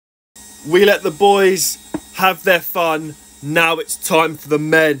We let the boys have their fun. Now it's time for the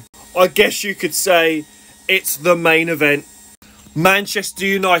men. I guess you could say it's the main event. Manchester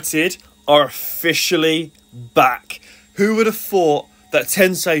United are officially back. Who would have thought that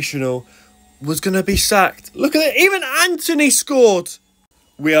Sensational was going to be sacked? Look at it, even Anthony scored.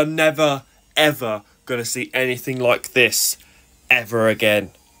 We are never, ever going to see anything like this ever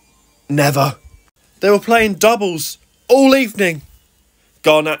again. Never. They were playing doubles all evening.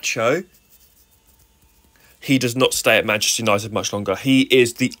 Garnacho, he does not stay at Manchester United much longer. He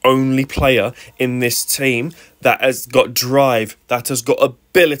is the only player in this team that has got drive, that has got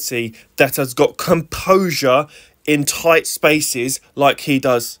ability, that has got composure in tight spaces like he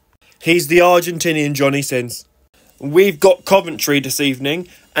does. He's the Argentinian Johnny Sins. We've got Coventry this evening,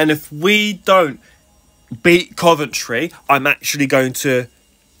 and if we don't beat Coventry, I'm actually going to...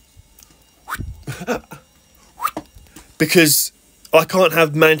 because I can't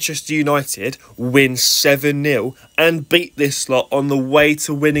have Manchester United win 7-0 and beat this lot on the way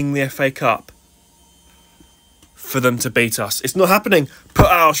to winning the FA Cup. For them to beat us. It's not happening. Put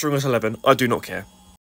our strongest 11. I do not care.